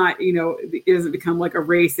it's not it doesn't become like a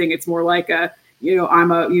race thing. It's more like a I'm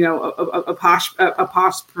a posh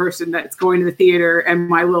person that's going to the theater, and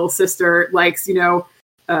my little sister likes tending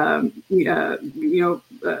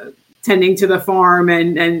to the farm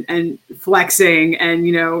and flexing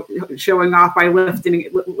and showing off by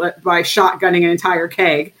by shotgunning an entire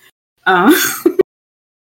keg.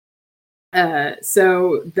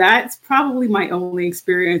 So that's probably my only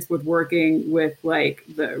experience with working with like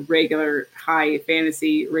the regular high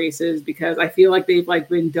fantasy races, because I feel like they've like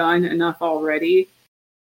been done enough already.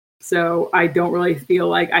 So I don't really feel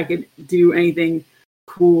like I could do anything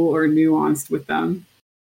cool or nuanced with them.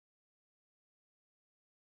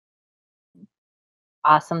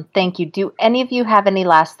 Awesome. Thank you. Do any of you have any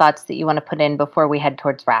last thoughts that you want to put in before we head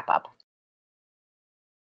towards wrap up?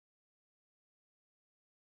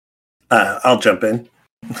 I'll jump in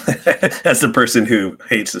as the person who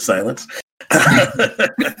hates the silence.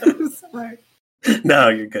 Sorry. No,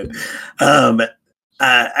 you're good. I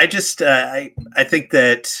think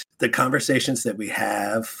that the conversations that we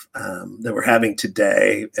have, that we're having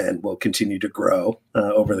today and will continue to grow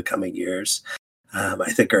over the coming years,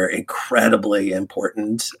 I think are incredibly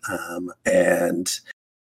important. And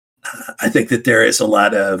I think that there is a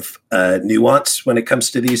lot of nuance when it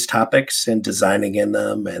comes to these topics and designing in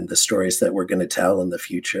them and the stories that we're going to tell in the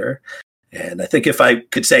future. And I think if I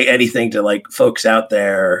could say anything to like folks out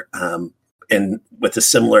there and with a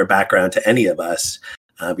similar background to any of us,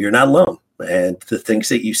 you're not alone. And the things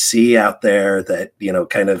that you see out there that,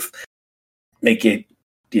 kind of make it,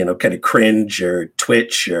 kind of cringe or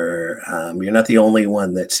twitch or you're not the only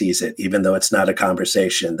one that sees it, even though it's not a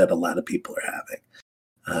conversation that a lot of people are having.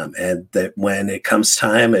 And that when it comes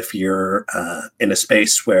time, if you're in a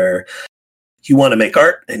space where you want to make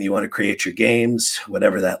art and you want to create your games,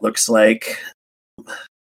 whatever that looks like,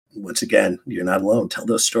 once again, you're not alone. Tell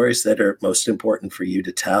those stories that are most important for you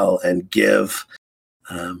to tell, and give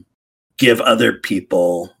other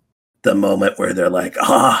people the moment where they're like,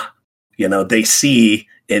 they see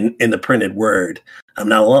in the printed word, I'm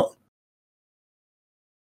not alone.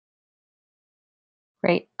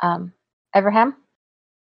 Great. Abraham?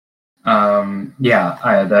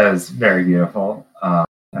 That is very beautiful. I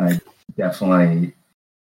definitely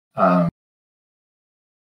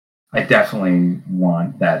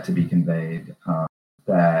want that to be conveyed.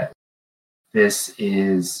 That there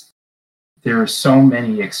are so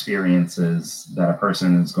many experiences that a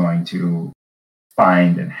person is going to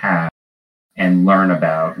find and have and learn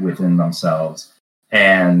about within themselves,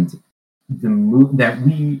 and that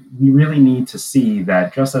we really need to see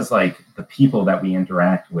that just as like the people that we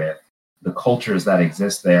interact with, the cultures that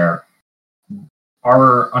exist there,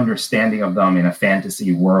 our understanding of them in a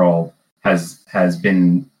fantasy world has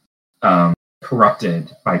been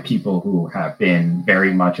corrupted by people who have been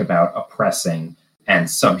very much about oppressing and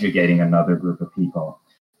subjugating another group of people.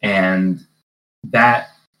 And that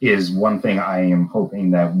is one thing I am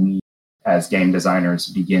hoping that we as game designers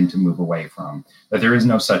begin to move away from, that there is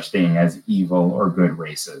no such thing as evil or good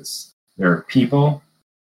races. There are people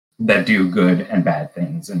that do good and bad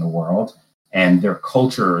things in the world, and their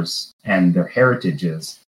cultures and their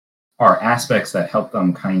heritages are aspects that help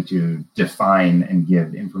them kind of define and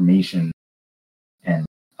give information and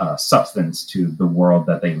substance to the world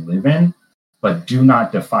that they live in, but do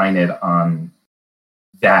not define it on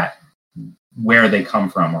that where they come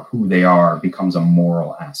from or who they are becomes a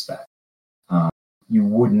moral aspect. You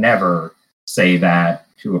would never say that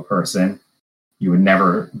to a person. You would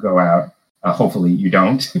never go out, hopefully you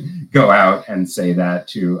don't, go out and say that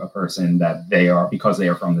to a person that they are, because they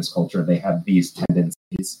are from this culture, they have these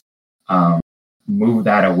tendencies. Move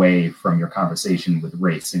that away from your conversation with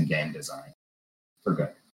race in game design for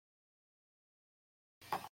good.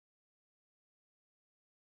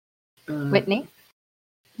 Whitney?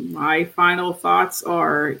 My final thoughts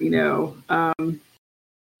are,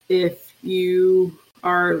 if you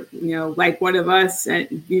are, like one of us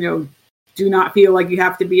and, do not feel like you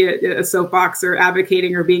have to be a soapbox or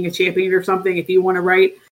advocating or being a champion or something. If you want to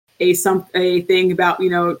write a thing about,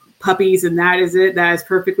 puppies and that is it, that is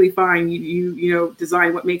perfectly fine. You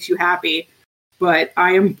design what makes you happy. But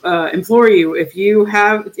I implore you, if you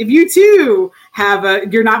too have a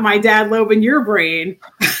 "you're not my dad" lobe in your brain,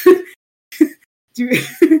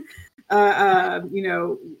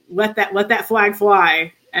 let that flag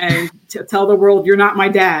fly and tell the world you're not my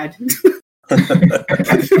dad.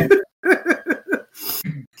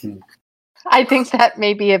 I think that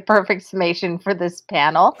may be a perfect summation for this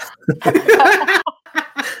panel.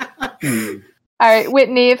 All right,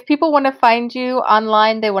 Whitney, if people want to find you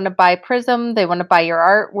online, they want to buy Prism, they want to buy your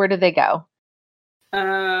art, where do they go?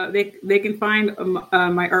 They can find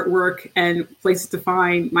my artwork and places to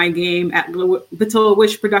find my game at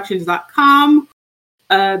littlewishproductions.com.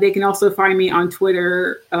 They can also find me on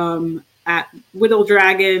Twitter at Whittle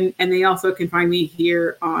Dragon, and they also can find me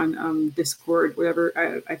here on Discord,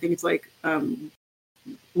 whatever. I think it's like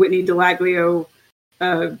Whitney Delaglio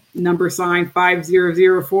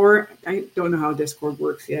 #5004. I don't know how Discord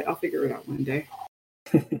works yet. I'll figure it out one day.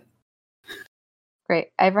 Great.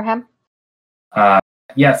 Abraham?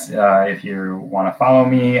 Yes, if you want to follow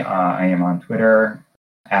me, I am on Twitter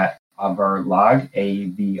at Avrlog,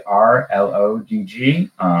 AVRLOGG.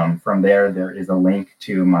 From there is a link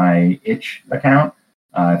to my itch account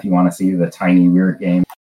if you want to see the tiny weird game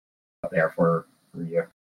up there for you.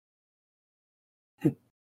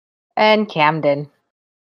 And Camden.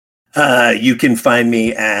 You can find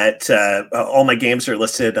me at all my games are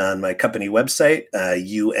listed on my company website,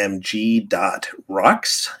 umg.rocks,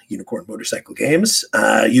 Unicorn Motorcycle Games.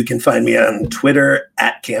 You can find me on Twitter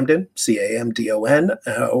at Camden, CAMDON,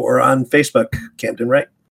 or on Facebook, Camden Wright.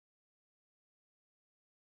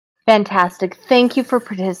 Fantastic. Thank you for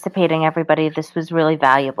participating, everybody. This was really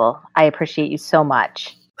valuable. I appreciate you so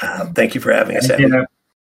much. Thank you for having us.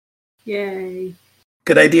 Yay.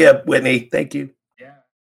 Good idea, Whitney. Thank you.